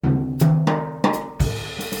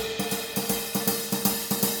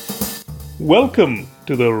Welcome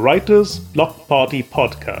to the Writer's Block Party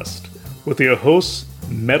podcast with your hosts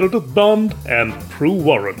Meredith Bond and Pru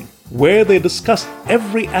Warren, where they discuss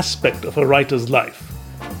every aspect of a writer's life,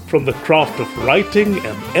 from the craft of writing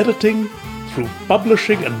and editing, through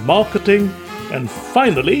publishing and marketing, and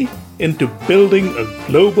finally into building a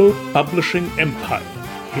global publishing empire.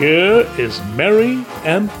 Here is Merry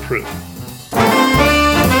and Pru.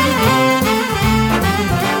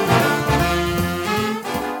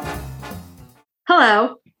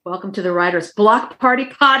 Hello, welcome to the Writer's Block Party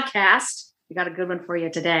podcast. We got a good one for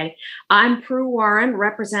you today. I'm Pru Warren,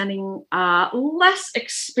 representing less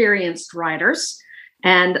experienced writers.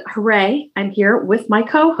 And hooray, I'm here with my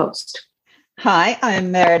co-host. Hi,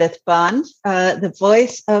 I'm Meredith Bond, the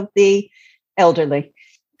voice of the elderly.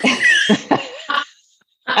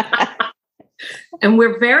 And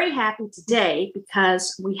we're very happy today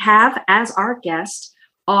because we have as our guest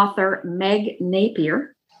author Meg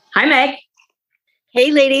Napier. Hi, Meg. Hey,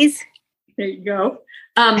 ladies. There you go.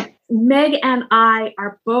 Meg and I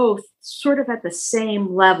are both sort of at the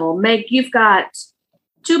same level. Meg, you've got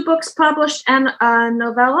 2 books published and a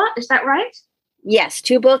novella. Is that right? Yes,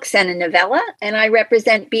 2 books and a novella. And I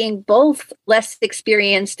represent being both less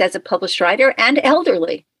experienced as a published writer and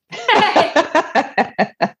elderly.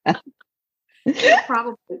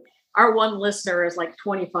 Probably. Our one listener is like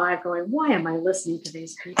 25 going, why am I listening to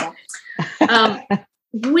these people?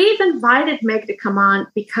 We've invited Meg to come on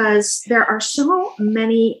because there are so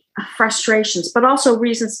many frustrations, but also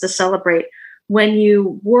reasons to celebrate when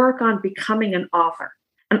you work on becoming an author.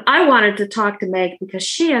 And I wanted to talk to Meg because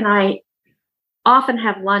she and I often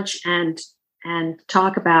have lunch and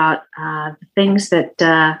talk about the things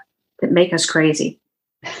that make us crazy.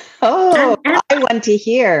 Oh, I want to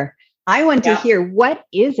hear. To hear, what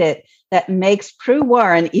is it that makes Pru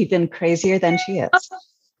Warren even crazier than she is?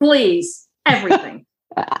 Please, everything.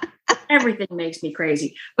 Everything makes me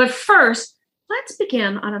crazy. But first, let's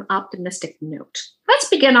begin on an optimistic note. Let's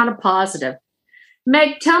begin on a positive.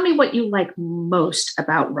 Meg, tell me what you like most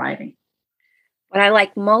about writing. What I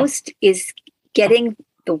like most is getting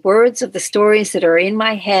the words of the stories that are in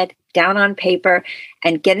my head down on paper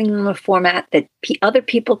and getting them in a format that other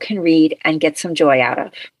people can read and get some joy out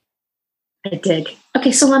of. I dig.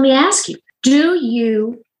 Okay, so let me ask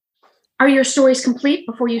you, are your stories complete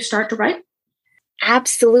before you start to write?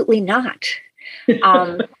 Absolutely not.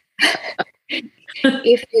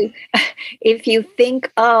 If you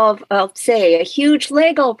think of, say, a huge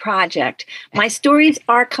Lego project, my stories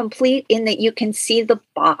are complete in that you can see the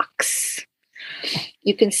box.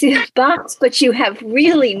 You can see the box, but you have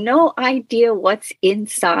really no idea what's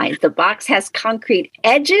inside. The box has concrete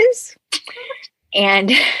edges,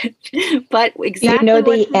 but exactly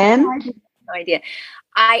the end? I have no idea.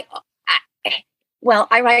 I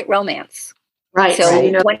write romance. Right. So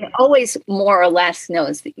one always more or less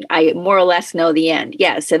knows, I more or less know the end.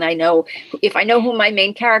 Yes. And I know, if I know who my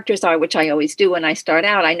main characters are, which I always do when I start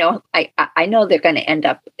out, I know they're going to end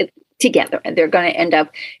up together and they're going to end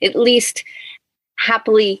up at least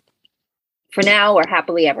happily for now or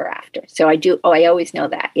happily ever after. So I always know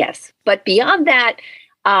that. Yes. But beyond that,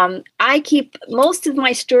 I keep most of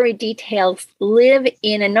my story details live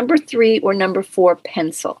in a number 3 or number 4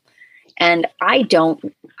 pencil. And I don't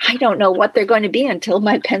know what they're going to be until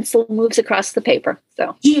my pencil moves across the paper.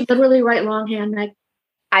 So, do you literally write longhand, Meg?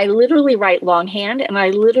 I literally write longhand, and I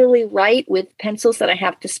literally write with pencils that I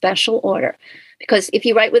have to special order. Because if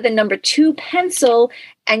you write with a number 2 pencil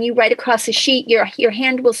and you write across a sheet, your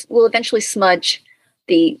hand will eventually smudge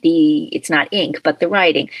the it's not ink, but the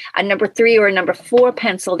writing. A number 3 or a number 4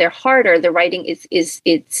 pencil, they're harder. The writing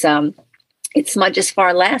it smudges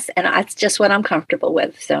far less, and that's just what I'm comfortable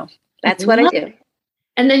with. So. That's what I do.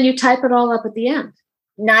 And then you type it all up at the end.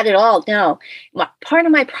 Not at all. No. Part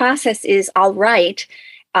of my process is I'll write.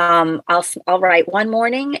 I'll write one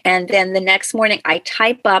morning, and then the next morning I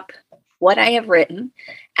type up what I have written,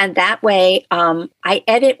 and that way I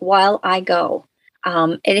edit while I go.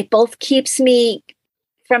 And it both keeps me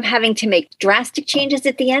from having to make drastic changes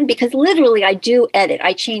at the end, because literally I do edit.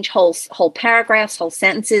 I change whole paragraphs, whole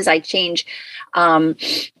sentences. I'll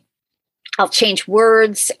change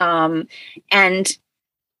words and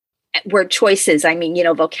word choices. I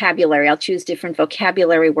mean, vocabulary. I'll choose different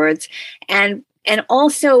vocabulary words, and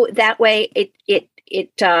also that way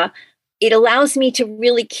it allows me to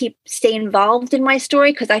really stay involved in my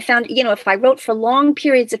story, because I found, if I wrote for long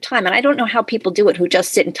periods of time, and I don't know how people do it who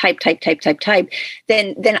just sit and type,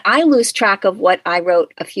 then I lose track of what I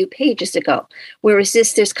wrote a few pages ago. Whereas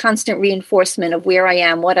there's constant reinforcement of where I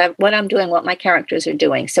am, what I'm doing, what my characters are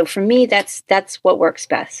doing. So for me, that's what works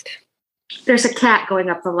best. There's a cat going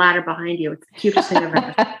up the ladder behind you. It's the cutest thing I've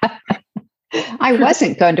ever seen. I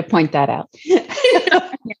wasn't going to point that out.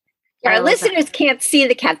 Our listeners can't see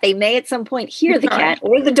the cat. They may at some point hear the cat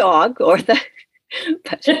or the dog or the.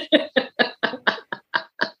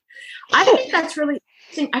 I think that's really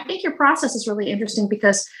interesting. I think your process is really interesting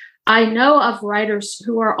because I know of writers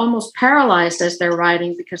who are almost paralyzed as they're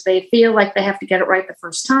writing because they feel like they have to get it right the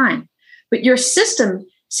first time. But your system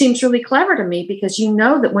seems really clever to me because you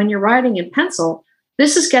know that when you're writing in pencil,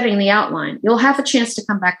 this is getting the outline. You'll have a chance to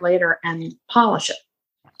come back later and polish it.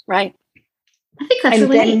 Right. I think that's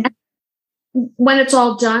really neat. When it's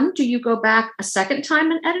all done, do you go back a second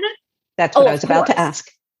time and edit it? That's what I was about to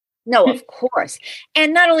ask. No, of course.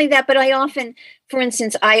 And not only that, but I often, for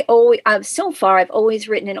instance, I've always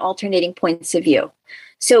written in alternating points of view.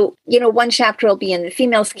 So, one chapter will be in the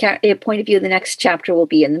female's point of view. The next chapter will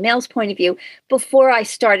be in the male's point of view. Before I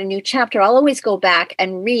start a new chapter, I'll always go back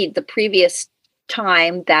and read the previous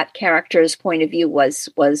time that character's point of view was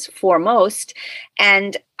foremost.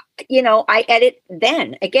 And, I edit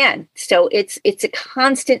then again. So it's a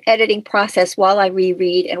constant editing process while I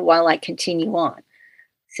reread and while I continue on.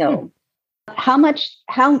 So how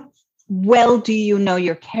well do you know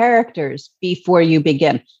your characters before you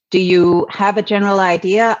begin? Do you have a general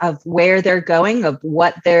idea of where they're going, of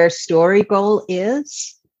what their story goal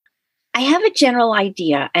is? I have a general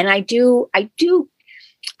idea, and I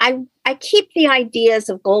keep the ideas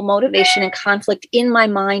of goal, motivation, and conflict in my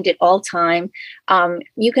mind at all time.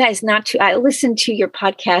 You guys, I listened to your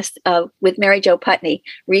podcast with Mary Jo Putney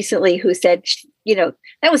recently, who said,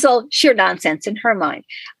 that was all sheer nonsense in her mind.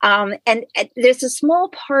 And there's a small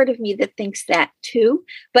part of me that thinks that too.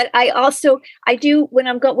 But I do when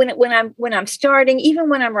I'm starting, even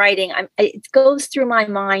when I'm writing, it goes through my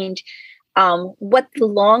mind what the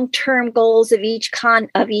long-term goals of each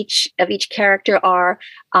character are,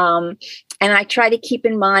 and I try to keep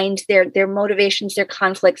in mind their motivations, their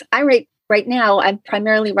conflicts. Right now, I'm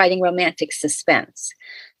primarily writing romantic suspense,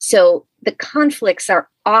 so the conflicts are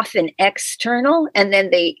often external, and then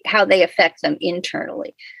how they affect them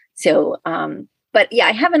internally. So, but yeah,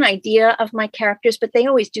 I have an idea of my characters, but they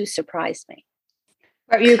always do surprise me.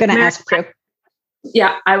 What are you going to ask, Pru?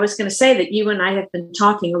 Yeah, I was going to say that you and I have been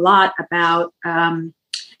talking a lot about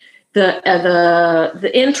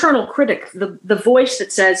the internal critic, the voice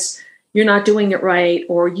that says you're not doing it right,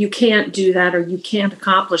 or you can't do that, or you can't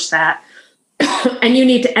accomplish that, and you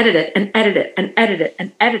need to edit it and edit it and edit it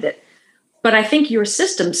and edit it. But I think your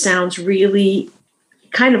system sounds really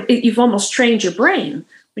you've almost trained your brain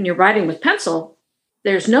when you're writing with pencil.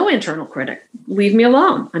 There's no internal critic. Leave me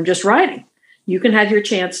alone. I'm just writing. You can have your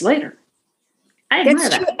chance later.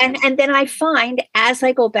 That's true. And then I find as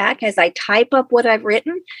I go back, as I type up what I've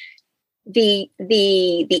written, the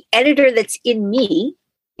editor that's in me,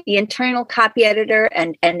 the internal copy editor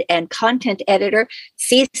and content editor,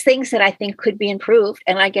 sees things that I think could be improved,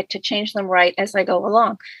 and I get to change them right as I go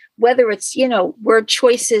along. Whether it's, word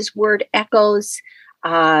choices, word echoes,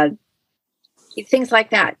 things like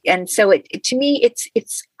that. And so to me,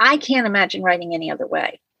 it's I can't imagine writing any other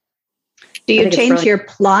way. Do you change your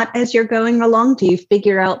plot as you're going along? Do you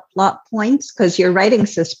figure out plot points? Because you're writing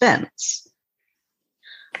suspense.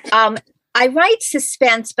 I write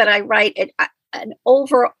suspense, but I write an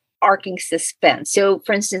overarching suspense. So,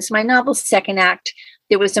 for instance, my novel's second act,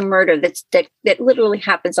 there was a murder that literally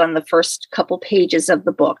happens on the first couple pages of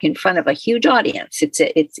the book in front of a huge audience.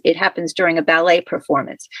 It happens during a ballet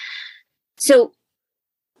performance. So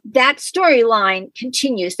that storyline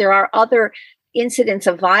continues. There are other incidents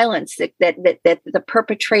of violence that the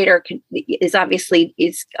perpetrator is obviously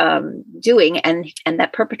doing, and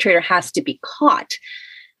that perpetrator has to be caught.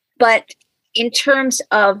 But in terms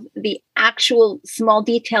of the actual small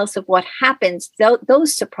details of what happens,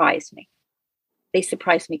 those surprise me. They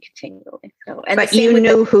surprise me continually. So, but you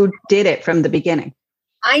knew who did it from the beginning.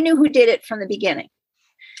 I knew who did it from the beginning.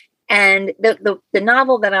 And the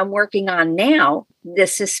novel that I'm working on now, the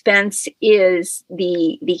suspense is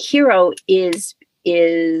the hero is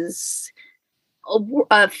a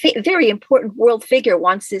very important world figure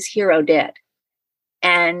wants his hero dead.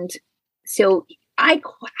 And so I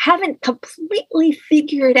haven't completely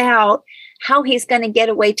figured out how he's going to get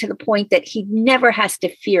away to the point that he never has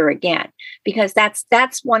to fear again, because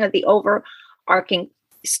that's one of the overarching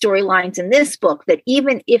storylines in this book, that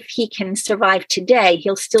even if he can survive today,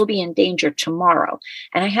 he'll still be in danger tomorrow.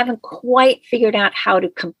 And I haven't quite figured out how to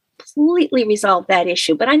completely resolve that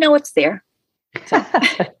issue, but I know it's there. So.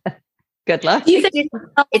 Good luck.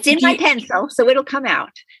 It's in my pencil, so it'll come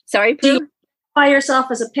out. Sorry, Pru? Do you identify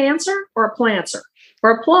yourself as a pantser or a plantser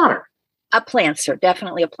or a plotter? A plantser,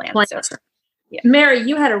 definitely a plantser. Yeah. Mary,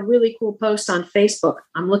 you had a really cool post on Facebook.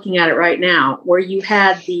 I'm looking at it right now, where you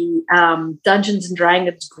had the Dungeons and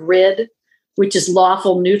Dragons grid, which is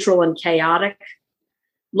lawful, neutral, and chaotic.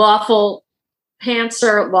 Lawful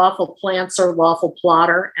pantser, lawful planter, lawful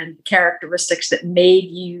plotter, and characteristics that made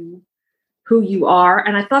you who you are.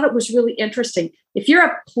 And I thought it was really interesting. If you're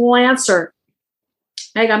a planter,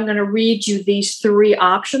 Meg, I'm going to read you these 3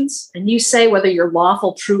 options, and you say whether you're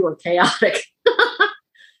lawful, true, or chaotic.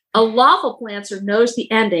 A lawful planter knows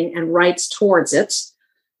the ending and writes towards it,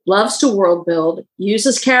 loves to world build,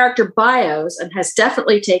 uses character bios, and has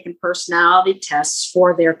definitely taken personality tests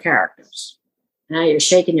for their characters. Now you're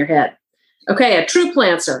shaking your head. Okay, a true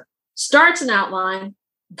planter starts an outline,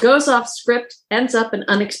 goes off script, ends up in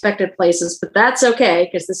unexpected places, but that's okay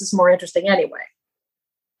because this is more interesting anyway.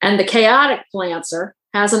 And the chaotic planter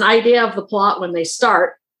has an idea of the plot when they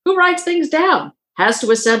start, who writes things down, has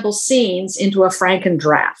to assemble scenes into a Franken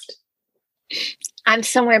draft. I'm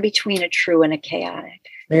somewhere between a true and a chaotic.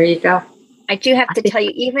 There you go. I do have to tell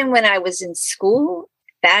you, even when I was in school,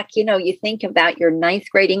 back, you think about your 9th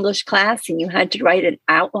grade English class and you had to write an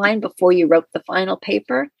outline before you wrote the final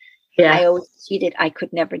paper. Yeah. I always cheated. I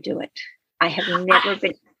could never do it. I have never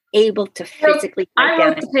been able to physically write down. I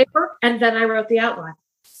wrote the paper and then I wrote the outline.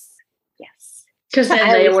 Yes. Because then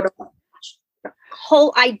they would have. The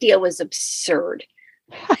whole idea was absurd.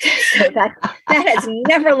 So that has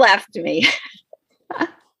never left me. I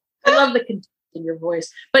love the contempt in your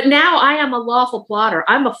voice. But now I am a lawful plotter.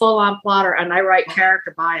 I'm a full-on plotter, and I write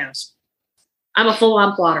character bios. I'm a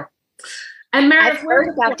full-on plotter. And Mary, I've heard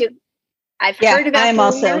about it. I'm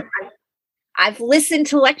also. I've listened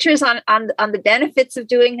to lectures on the benefits of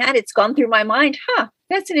doing that. It's gone through my mind.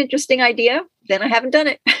 That's an interesting idea. Then I haven't done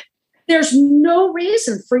it. There's no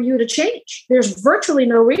reason for you to change. There's virtually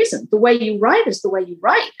no reason. The way you write is the way you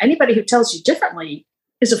write. Anybody who tells you differently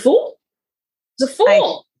is a fool. Is a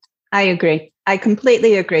fool. I agree. I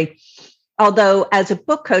completely agree. Although as a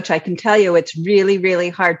book coach, I can tell you it's really, really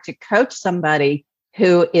hard to coach somebody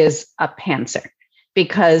who is a pantser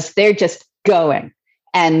because they're just going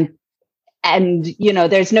and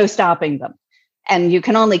there's no stopping them. And you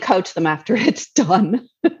can only coach them after it's done.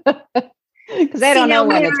 Because they don't know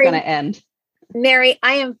when it's going to end. Mary,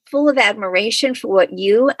 I am full of admiration for what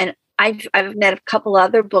you and I've met a couple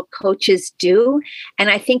other book coaches do, and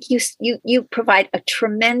I think you provide a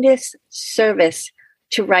tremendous service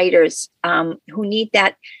to writers who need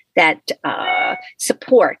that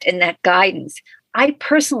support and that guidance. I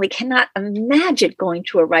personally cannot imagine going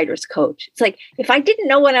to a writer's coach. It's like, if I didn't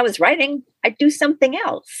know what I was writing, I'd do something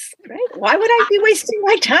else, right? Why would I be wasting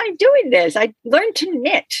my time doing this? I'd learn to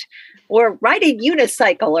knit or ride a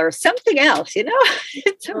unicycle or something else,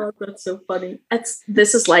 Oh, that's so funny.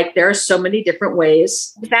 This is like, there are so many different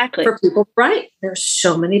ways exactly for people to write. There's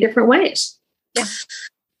so many different ways. Yeah.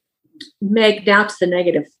 Meg, now to the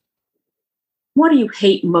negative. What do you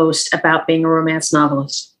hate most about being a romance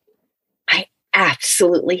novelist? I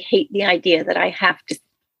absolutely hate the idea that I have to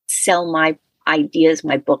sell my ideas,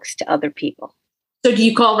 my books to other people. So do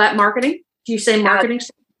you call that marketing? Do you say marketing?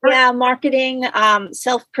 Yeah, marketing,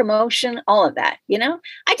 self-promotion, all of that,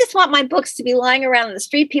 I just want my books to be lying around in the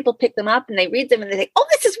street. People pick them up and they read them and they think, oh,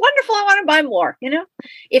 this is wonderful. I want to buy more,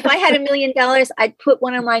 If I had $1 million, I'd put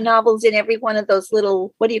one of my novels in every one of those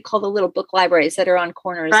little, what do you call the little book libraries that are on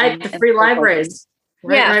corners? Right, the free libraries.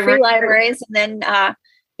 Free libraries. And then,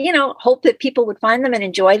 hope that people would find them and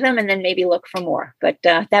enjoy them and then maybe look for more. But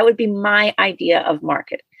that would be my idea of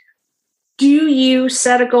marketing. Do you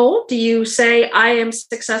set a goal? Do you say, I am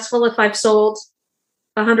successful if I've sold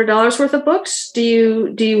 $100 worth of books?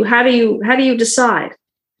 How do you decide?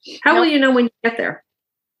 How will you know when you get there?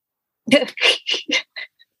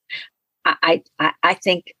 I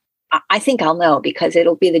think I'll know because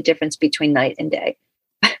it'll be the difference between night and day.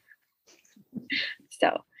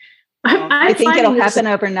 So I think it'll happen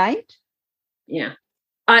overnight. Yeah.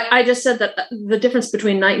 I just said that the difference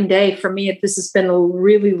between night and day for me, this has been a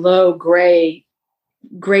really low gray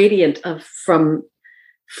gradient of from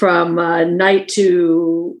night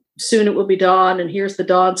to soon it will be dawn, and here's the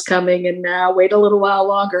dawn's coming, and now wait a little while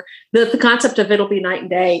longer. The concept of it'll be night and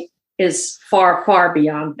day is far, far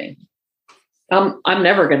beyond me. I'm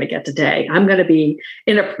never going to get to day. I'm going to be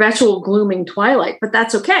in a perpetual glooming twilight, but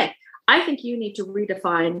that's okay. I think you need to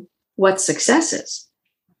redefine what success is.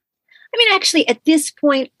 I mean, actually, at this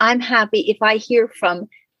point, I'm happy if I hear from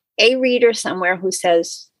a reader somewhere who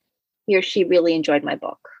says he or she really enjoyed my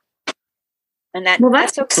book. And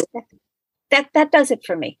that's okay. That does it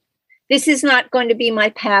for me. This is not going to be my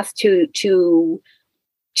path to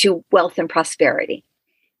wealth and prosperity.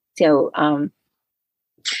 So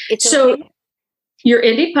it's okay. You're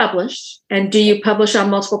indie published, and do you publish on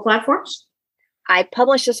multiple platforms? I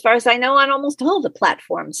publish, as far as I know, on almost all the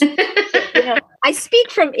platforms. I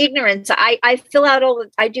speak from ignorance. I fill out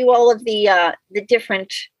I do all of the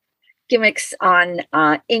different gimmicks on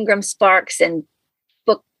Ingram Sparks and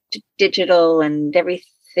Book Digital and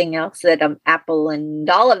everything else that Apple and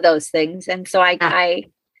all of those things. And so I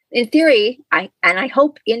in theory, I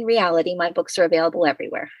hope in reality, my books are available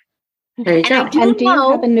everywhere. There you go. And do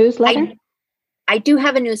you have a newsletter? I do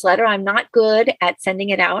have a newsletter. I'm not good at sending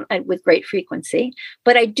it out with great frequency,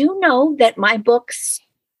 but I do know that my books,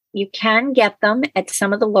 you can get them at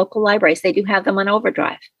some of the local libraries. They do have them on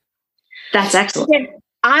Overdrive. That's excellent.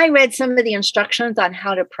 I read some of the instructions on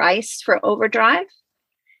how to price for Overdrive,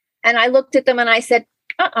 and I looked at them and I said,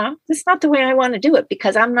 that's not the way I want to do it,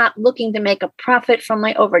 because I'm not looking to make a profit from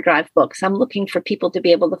my Overdrive books. I'm looking for people to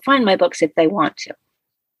be able to find my books if they want to.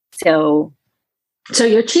 So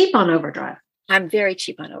you're cheap on Overdrive. I'm very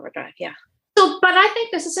cheap on Overdrive, yeah. So, but I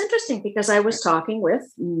think this is interesting because I was talking with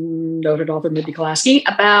noted author Mindy Glasky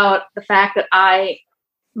about the fact that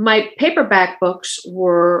my paperback books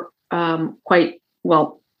were quite,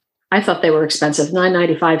 well, I thought they were expensive.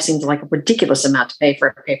 $9.95 seems like a ridiculous amount to pay for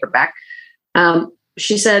a paperback.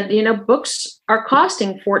 She said, books are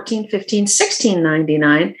costing $14, $15,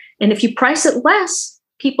 $16.99. And if you price it less,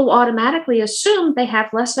 people automatically assume they have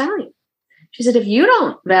less value. She said, if you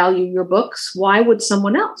don't value your books, why would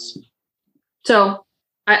someone else? So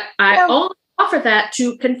I only offer that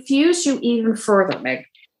to confuse you even further, Meg.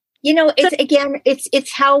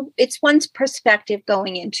 It's one's perspective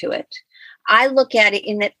going into it. I look at it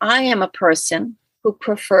in that I am a person who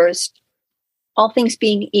prefers, all things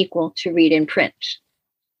being equal, to read in print.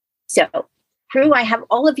 So, Pru, I have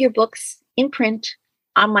all of your books in print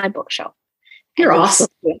on my bookshelf. You're awesome.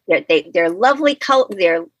 They're lovely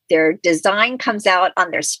color. Their design comes out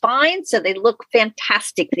on their spine, so they look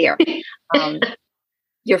fantastic there.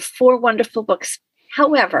 Your 4 wonderful books.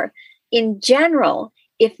 However, in general,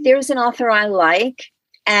 if there's an author I like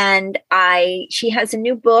and she has a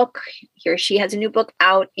new book, she has a new book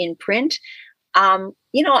out in print, I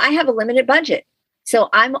have a limited budget. So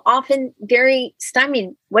I'm often very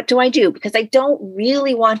stymied. What do I do? Because I don't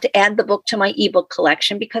really want to add the book to my ebook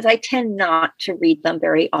collection because I tend not to read them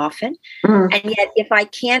very often. Mm. And yet, if I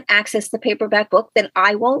can't access the paperback book, then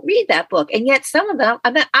I won't read that book. And yet some of them,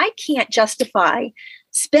 I can't justify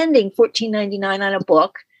spending $14.99 on a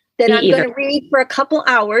book that I'm going to read for a couple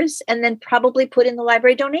hours and then probably put in the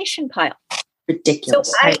library donation pile.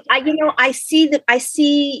 Ridiculous. So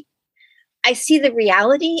I see the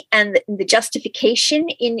reality and the justification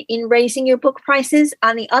in raising your book prices.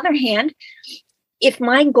 On the other hand, if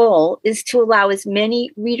my goal is to allow as many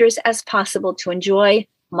readers as possible to enjoy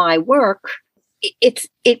my work, it's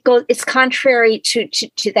contrary to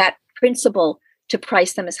that principle to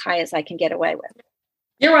price them as high as I can get away with.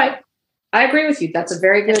 You're right. I agree with you. That's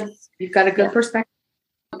you've got a good perspective.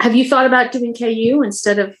 Have you thought about doing KU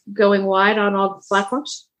instead of going wide on all the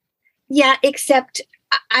platforms? Yeah, except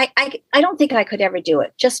I don't think I could ever do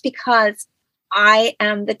it just because I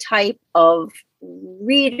am the type of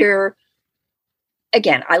reader.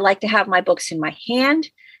 Again, I like to have my books in my hand,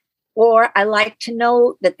 or I like to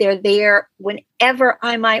know that they're there whenever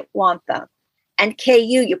I might want them. And KU,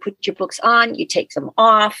 you put your books on, you take them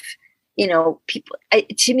off. People.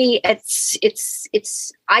 To me,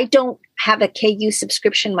 it's. I don't have a KU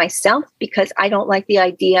subscription myself because I don't like the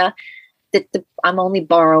idea that I'm only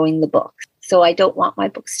borrowing the book. So I don't want my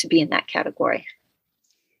books to be in that category.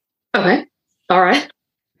 Okay. All right.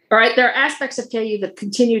 There are aspects of KU that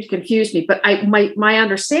continue to confuse me, but my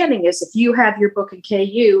understanding is if you have your book in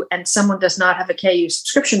KU and someone does not have a KU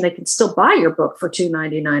subscription, they can still buy your book for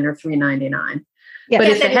 $2.99 or $3.99. Yeah, but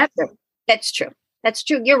if they have, that's true. That's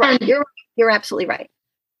true. You're right. You're absolutely right.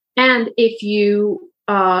 And if you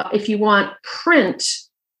want print,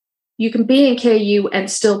 you can be in KU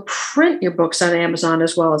and still print your books on Amazon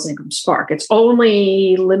as well as Ingram Spark. It's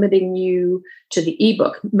only limiting you to the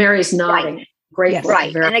ebook. Mary's nodding. Right. Great. Yes.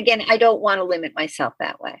 Right. And again, I don't want to limit myself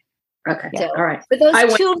that way. Okay. So, all right. For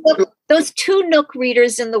those two Nook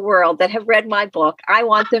readers in the world that have read my book, I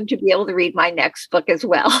want them to be able to read my next book as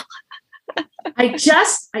well. I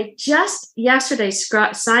just yesterday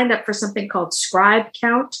signed up for something called Scribe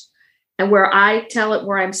Count, and where I tell it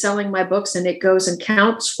where I'm selling my books, and it goes and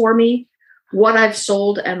counts for me what I've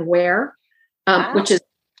sold and where, wow. Which is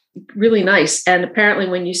really nice. And apparently,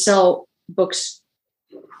 when you sell books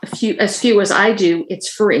as few as I do, it's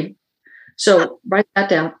free. So write that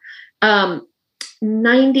down.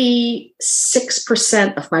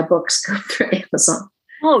 96% of my books go through Amazon.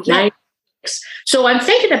 Oh, yeah. So I'm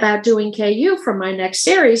thinking about doing KU for my next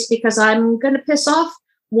series because I'm going to piss off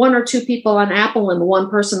one or two people on Apple and one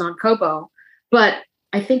person on Kobo. But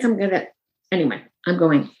I think I'm going to, anyway, I'm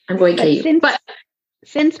going KU.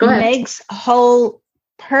 Since Meg's whole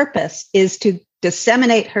purpose is to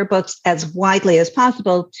disseminate her books as widely as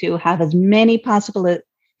possible, to have as many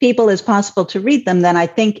people as possible to read them, then I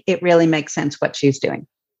think it really makes sense what she's doing.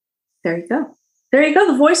 There you go. There you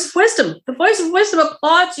go. The voice of wisdom. The voice of wisdom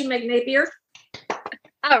applauds you, Meg Napier.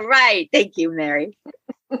 All right. Thank you, Mary.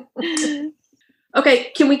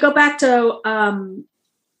 Okay. Can we go back to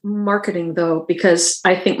marketing, though? Because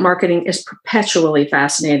I think marketing is perpetually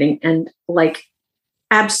fascinating and like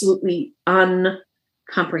absolutely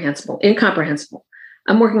incomprehensible.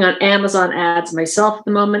 I'm working on Amazon ads myself at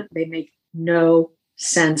the moment. They make no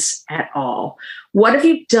sense at all. What have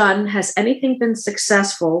you done? Has anything been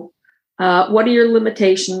successful? What are your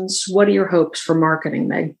limitations? What are your hopes for marketing,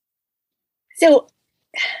 Meg? So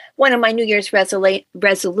one of my New Year's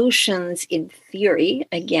resolutions, in theory,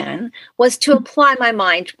 again, was to apply my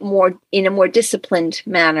mind more in a more disciplined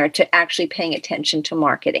manner to actually paying attention to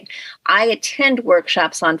marketing. I attend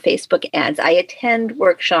workshops on Facebook ads. I attend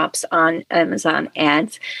workshops on Amazon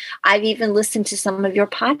ads. I've even listened to some of your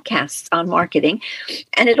podcasts on marketing,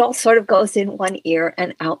 and it all sort of goes in one ear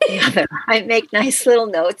and out the other. I make nice little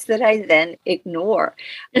notes that I then ignore.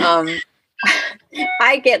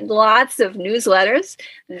 I get lots of newsletters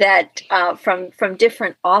that from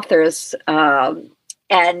different authors,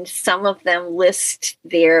 and some of them list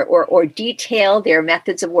their or detail their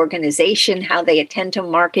methods of organization, how they attend to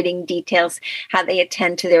marketing details, how they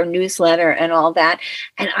attend to their newsletter and all that.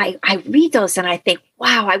 And I read those and I think,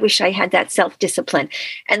 wow, I wish I had that self-discipline.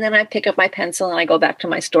 And then I pick up my pencil and I go back to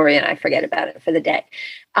my story and I forget about it for the day.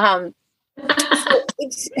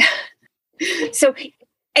 So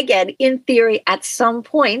again, in theory, at some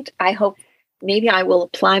point, I hope maybe I will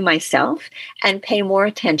apply myself and pay more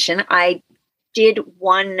attention. I did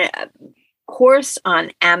one course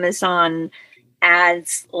on Amazon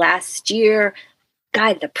ads last year.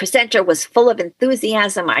 God, the presenter was full of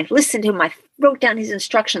enthusiasm. I listened to him. I wrote down his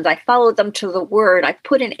instructions. I followed them to the word. I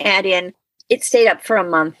put an ad in. It stayed up for a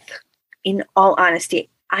month. In all honesty,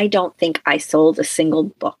 I don't think I sold a single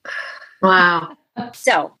book. Wow.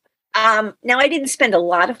 So, now I didn't spend a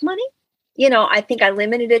lot of money. I think I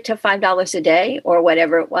limited it to $5 a day or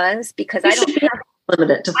whatever it was because I don't have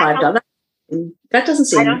limit it to $5. That doesn't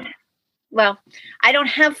seem. I don't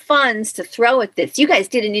have funds to throw at this. You guys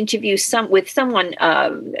did an interview with someone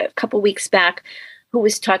a couple weeks back who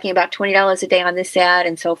was talking about $20 a day on this ad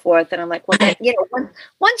and so forth. And I'm like, well,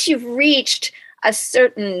 once you've reached a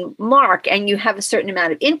certain mark and you have a certain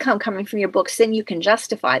amount of income coming from your books, then you can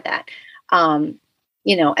justify that.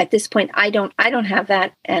 At this point, I don't have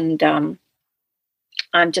that. And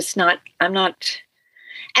I'm not.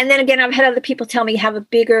 And then again, I've had other people tell me have a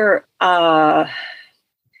bigger, I'm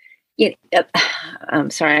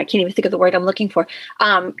sorry, I can't even think of the word I'm looking for.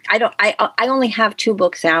 I only have 2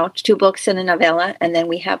 books out, 2 books and a novella. And then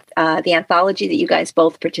we have the anthology that you guys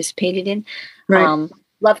both participated in. Right.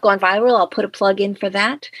 Love Gone Viral. I'll put a plug in for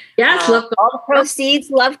that. Yes, all the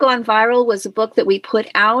proceeds. Love Gone Viral was a book that we put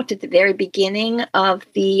out at the very beginning of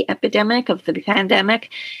the epidemic, of the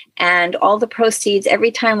pandemic. And all the proceeds,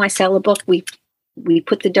 every time I sell a book, we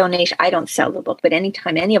put the donation. I don't sell the book, but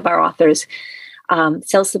anytime any of our authors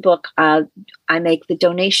sells the book, I make the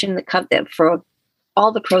donation for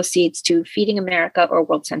all the proceeds to Feeding America or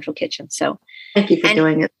World Central Kitchen. So thank you for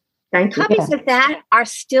doing it. Thank you. Copies of that are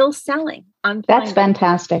still selling. That's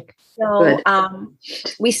fantastic. So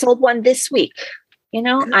we sold one this week.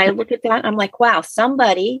 I look at that and I'm like, wow,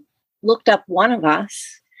 somebody looked up one of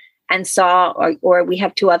us and saw, or we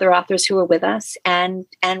have 2 other authors who were with us and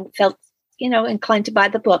felt, inclined to buy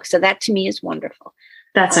the book. So that to me is wonderful.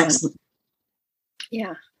 That's excellent.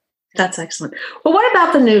 Yeah. That's excellent. Well, what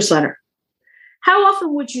about the newsletter? How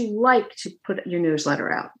often would you like to put your newsletter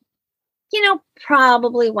out?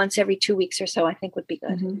 Probably once every 2 weeks or so, I think would be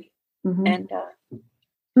good. Mm-hmm. Mm-hmm. And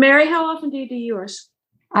Mary, how often do you do yours?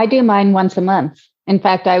 I do mine once a month. In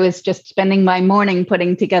fact, I was just spending my morning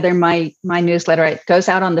putting together my newsletter. It goes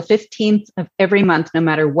out on the 15th of every month, no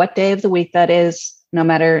matter what day of the week that is, no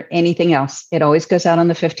matter anything else. It always goes out on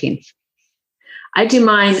the 15th. I do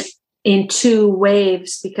mine in 2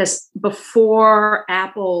 waves because before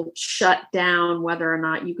Apple shut down whether or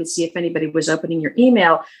not you could see if anybody was opening your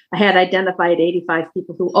email, I had identified 85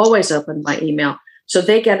 people who always open my email. So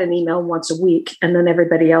they get an email once a week and then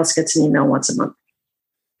everybody else gets an email once a month.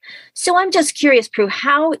 So I'm just curious, Pru,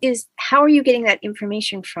 how are you getting that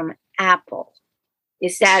information from Apple?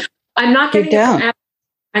 Is that I'm not getting it from Apple.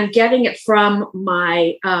 I'm getting it from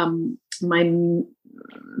my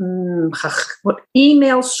what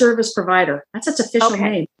email service provider. That's its official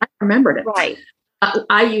name. I remembered it. Right.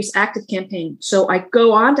 I use ActiveCampaign. So I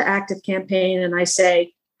go on to ActiveCampaign and I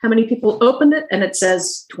say, how many people opened it? And it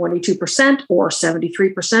says 22% or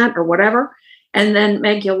 73% or whatever. And then,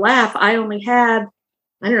 Meg, you'll laugh. I only had,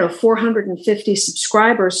 450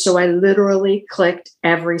 subscribers. So I literally clicked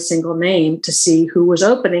every single name to see who was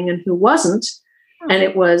opening and who wasn't. And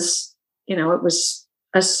it was,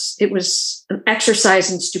 it was an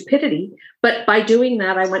exercise in stupidity. But by doing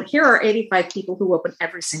that, I went, here are 85 people who open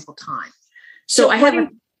every single time. So I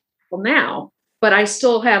haven't now, but I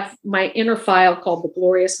still have my inner file called the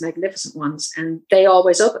Glorious Magnificent Ones, and they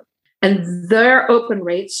always open. And their open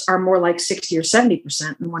rates are more like 60 or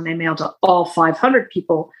 70%. And when they mail to all 500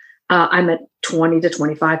 people, I'm at 20 to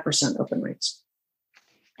 25% open rates.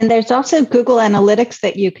 And there's also Google Analytics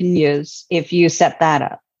that you can use if you set that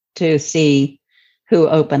up to see who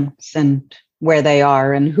opens and where they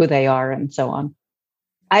are and who they are and so on.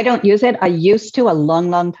 I don't use it. I used to a long,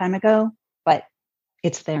 long time ago, but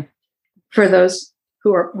it's there. For those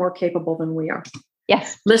who are more capable than we are.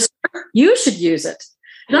 Yes. Listener, you should use it.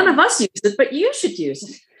 None of us use it, but you should use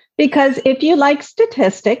it. Because if you like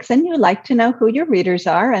statistics and you like to know who your readers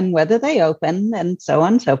are and whether they open and so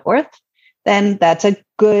on and so forth, then that's a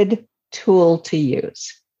good tool to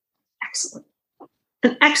use. Excellent.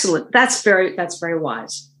 And excellent. That's very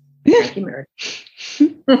wise. Thank you, Mary.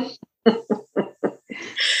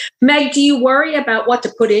 Meg, do you worry about what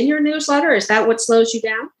to put in your newsletter? Is that what slows you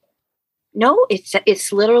down? No,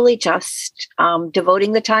 it's literally just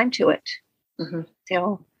devoting the time to it. Mm-hmm.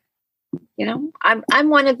 So, I'm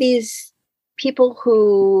one of these people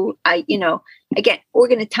who again,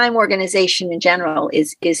 time organization in general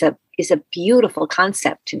is a beautiful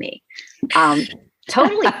concept to me.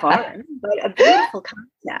 Totally foreign, but a beautiful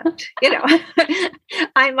concept.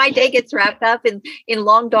 My day gets wrapped up in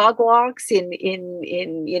long dog walks, in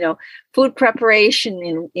food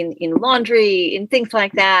preparation, in laundry, in things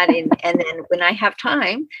like that. And then when I have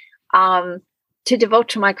time to devote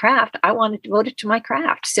to my craft, I want to devote it to my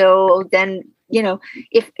craft. So then,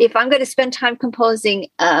 if I'm going to spend time composing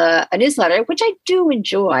a newsletter, which I do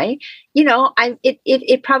enjoy,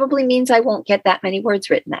 it probably means I won't get that many words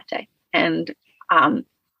written that day. And I'm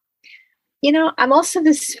also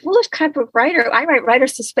this foolish type of writer. I write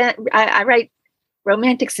suspense. I write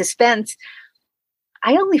romantic suspense.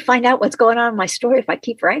 I only find out what's going on in my story if I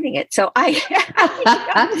keep writing it. So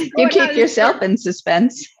you keep yourself in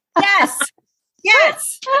suspense.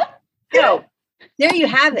 Yes. So there you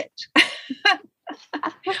have it.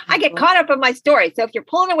 I get caught up in my story. So if you're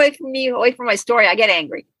pulling away from my story, I get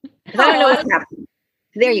angry. I don't know what's happening.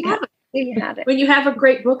 There you go. There you have it. When you have a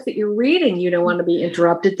great book that you're reading, you don't want to be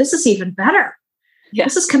interrupted. This is even better.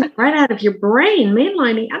 Yes. This is coming right out of your brain,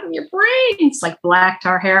 mainlining out of your brain. It's like black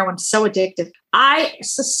tar heroin, so addictive. I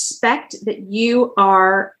suspect that you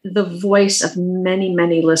are the voice of many,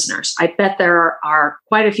 many listeners. I bet there are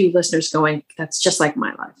quite a few listeners going, that's just like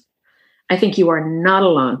my life. I think you are not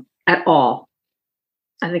alone at all.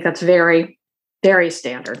 I think that's very, very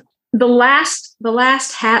standard. The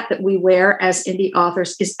last hat that we wear as indie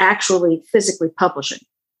authors is actually physically publishing.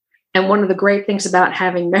 And one of the great things about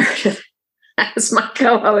having Meredith as my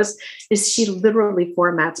co-host is she literally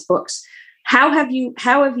formats books. How have you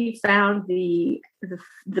found the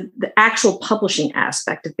actual publishing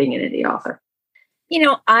aspect of being an indie author?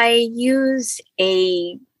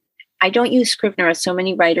 I don't use Scrivener as so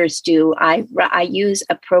many writers do. I use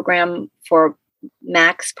a program for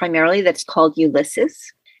Macs primarily that's called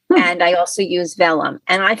Ulysses. And I also use Vellum.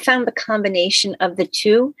 And I found the combination of the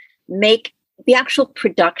two make the actual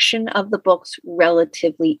production of the books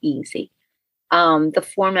relatively easy. The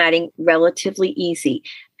formatting relatively easy.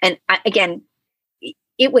 And again,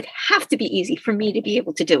 it would have to be easy for me to be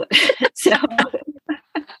able to do it. So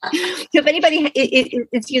if anybody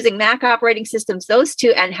is using Mac operating systems, those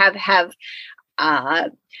two, and have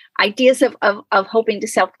ideas of hoping to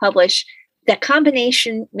self-publish, that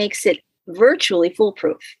combination makes it virtually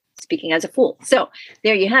foolproof. Speaking as a fool. So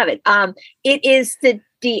there you have it. It is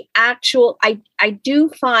the actual, I do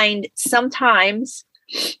find sometimes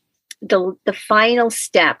the final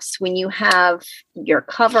steps when you have your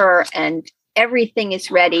cover and everything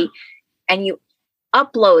is ready and you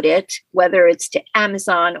upload it, whether it's to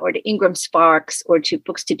Amazon or to Ingram Sparks or to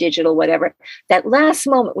Books to Digital, whatever, that last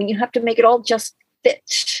moment when you have to make it all just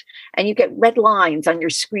fit and you get red lines on your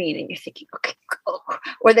screen and you're thinking, okay,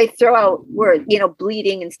 or they throw out words,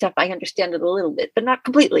 bleeding and stuff. I understand it a little bit, but not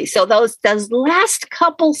completely. So those last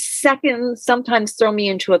couple seconds sometimes throw me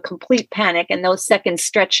into a complete panic, and those seconds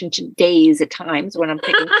stretch into days at times when I'm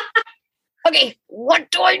thinking, okay, what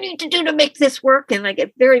do I need to do to make this work? And I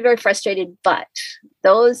get very, very frustrated. But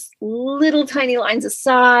those little tiny lines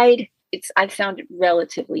aside, I've found it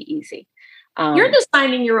relatively easy. You're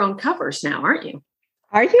designing your own covers now, aren't you?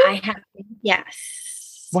 Are you? I have,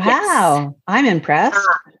 yes. Wow. Yes. I'm impressed.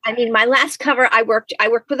 I mean, my last cover, I worked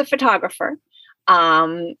with a photographer,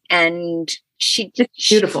 and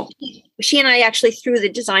beautiful. She and I actually threw the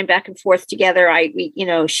design back and forth together.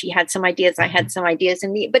 She had some ideas, I had some ideas,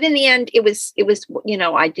 but in the end, it was,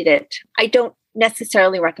 I did it. I don't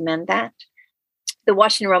necessarily recommend that. The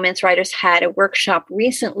Washington Romance Writers had a workshop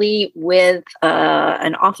recently with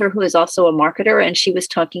an author who is also a marketer, and she was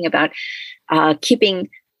talking about keeping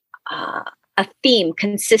a theme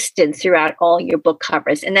consistent throughout all your book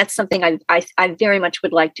covers. And that's something I very much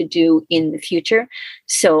would like to do in the future.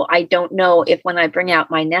 So I don't know if when I bring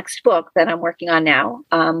out my next book that I'm working on now,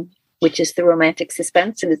 which is the romantic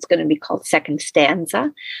suspense, and it's going to be called Second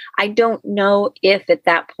Stanza, I don't know if at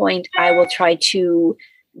that point I will try to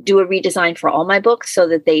do a redesign for all my books so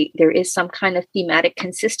that there is some kind of thematic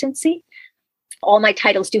consistency. All my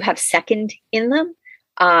titles do have second in them.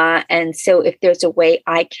 And so if there's a way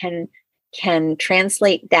I can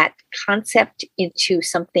translate that concept into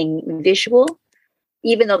something visual,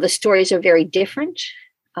 even though the stories are very different.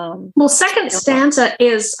 Well, Second Stanza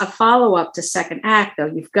is a follow-up to Second Act, though.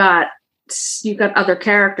 You've got other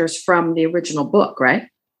characters from the original book, right?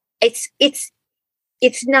 It's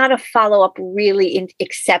not a follow-up really,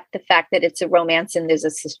 except the fact that it's a romance and there's a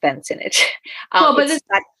suspense in it. I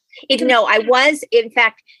was, in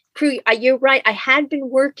fact, Pru, you're right. I had been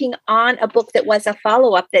working on a book that was a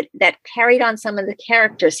follow-up that carried on some of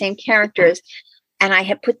the same characters. And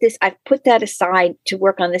I've put that aside to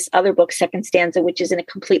work on this other book, Second Stanza, which is in a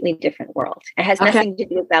completely different world. It has nothing to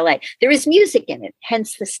do with ballet. There is music in it,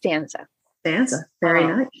 hence the stanza. Stanza. Very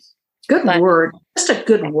nice. Good word. Just a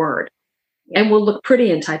good word. And will look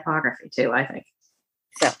pretty in typography too, I think.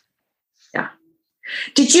 So, yeah.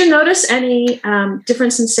 Did you notice any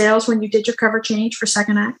difference in sales when you did your cover change for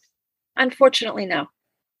Second Act? Unfortunately, no.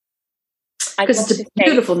 Because it's a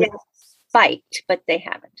beautiful spiked, but they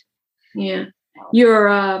haven't. Yeah. Your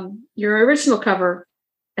original cover,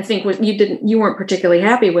 I think, you weren't particularly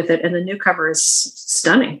happy with it, and the new cover is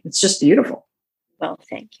stunning. It's just beautiful. Well,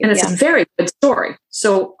 thank you. And it's a very good story,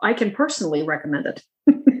 so I can personally recommend it.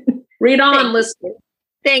 Read on, listeners.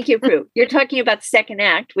 Thank you, Pru. You're talking about the Second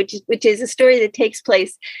Act, which is a story that takes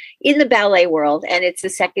place in the ballet world, and it's the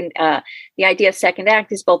second. The idea of Second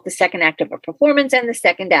Act is both the second act of a performance and the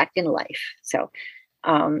second act in life. So,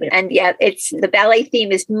 it's the ballet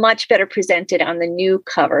theme is much better presented on the new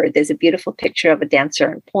cover. There's a beautiful picture of a dancer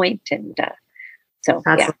and point, and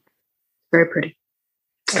very pretty,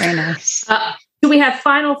 very nice. Do we have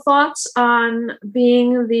final thoughts on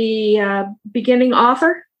being the beginning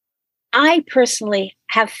author? I personally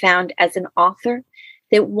have found as an author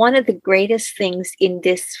that one of the greatest things in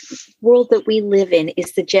this world that we live in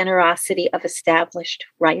is the generosity of established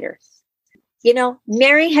writers. You know,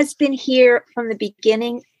 Mary has been here from the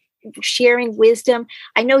beginning, sharing wisdom.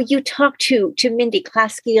 I know you talk to Mindy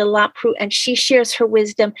Klasky a lot, Pru, and she shares her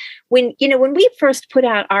wisdom. When we first put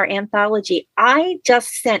out our anthology, I just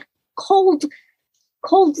sent cold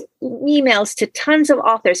emails to tons of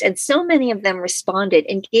authors, and so many of them responded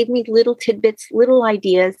and gave me little tidbits, little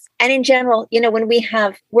ideas. And in general, when we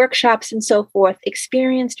have workshops and so forth,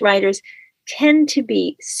 experienced writers tend to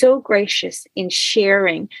be so gracious in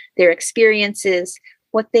sharing their experiences,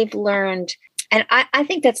 what they've learned. And I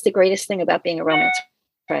think that's the greatest thing about being a romance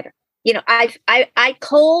writer. I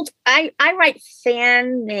write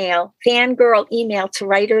fangirl email to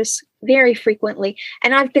writers very frequently,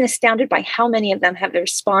 and I've been astounded by how many of them have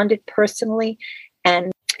responded personally,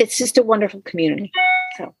 and it's just a wonderful community.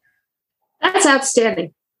 So that's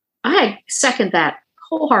outstanding. I second that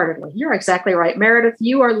wholeheartedly. You're exactly right, Meredith.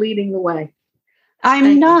 You are leading the way.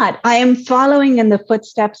 I'm not. I am following in the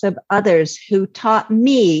footsteps of others who taught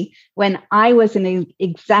me when I was in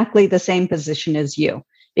exactly the same position as you.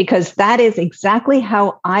 Because that is exactly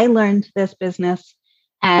how I learned this business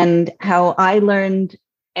and how I learned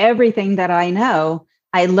everything that I know.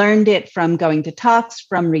 I learned it from going to talks,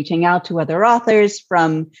 from reaching out to other authors,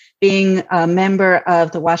 from being a member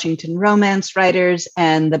of the Washington Romance Writers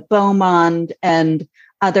and the Beaumont and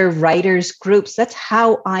other writers groups. That's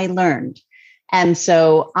how I learned. And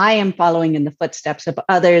so I am following in the footsteps of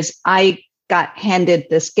others. I got handed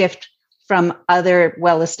this gift from other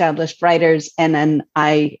well-established writers, and then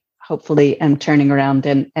I hopefully am turning around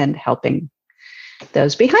and helping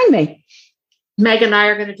those behind me. Meg and I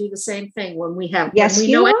are going to do the same thing when we have. Yes, when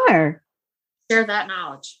we you know are. Share that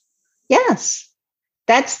knowledge. Yes,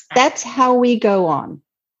 that's how we go on.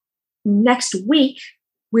 next week,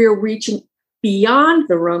 we're reaching beyond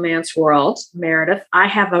the romance world, Meredith. I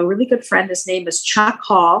have a really good friend. His name is Chuck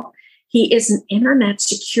Hall. He is an internet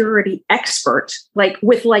security expert,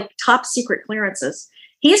 with top secret clearances.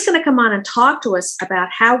 He's going to come on and talk to us about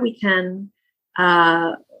how we can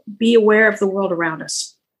be aware of the world around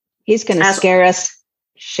us. He's going to scare us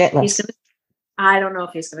shitless. I don't know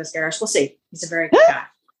if he's going to scare us. We'll see. He's a very good guy.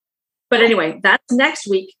 But anyway, that's next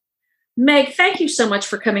week. Meg, thank you so much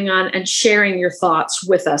for coming on and sharing your thoughts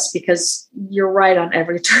with us, because you're right on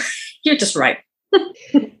every turn. You're just right.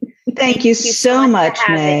 Thank you so much,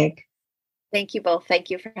 Meg. Thank you both. Thank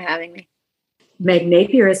you for having me. Meg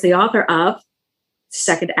Napier is the author of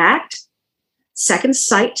Second Act, Second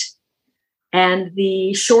Sight, and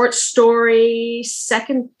the short story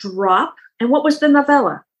Second Drop. And what was the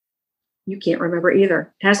novella? You can't remember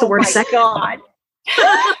either. It has the word second. God.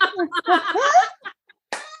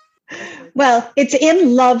 Well, it's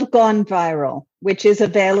in Love Gone Viral, which is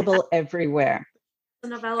available everywhere.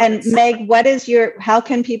 And Meg, how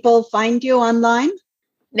can people find you online?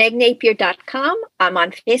 megnapier.com. I'm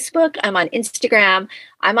on Facebook. I'm on Instagram.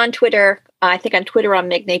 I'm on Twitter. I think on Twitter, I'm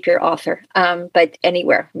Meg Napier author. But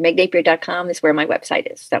anywhere, megnapier.com is where my website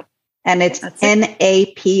is. So, and it's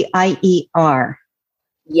Napier.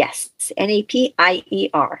 Yes,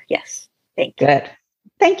 Napier. Yes. Thank you. Good.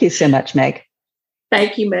 Thank you so much, Meg.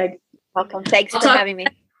 Thank you, Meg. Welcome. Thanks for having me.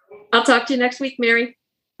 I'll talk to you next week, Mary.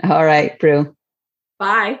 All right, Pru.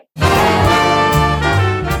 Bye.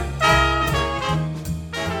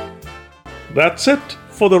 That's it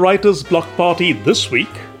for the Writer's Block Party this week.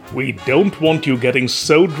 We don't want you getting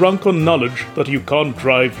so drunk on knowledge that you can't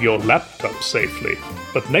drive your laptop safely.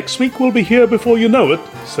 But next week we'll be here before you know it,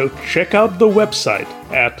 so check out the website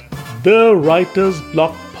at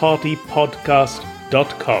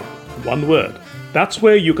thewritersblockpartypodcast.com. One word. That's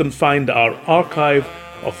where you can find our archive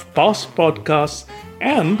of past podcasts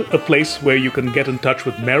and a place where you can get in touch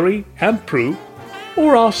with Merry and Pru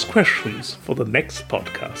or ask questions for the next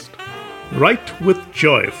podcast. Write with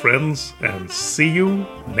joy, friends, and see you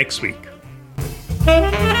next week.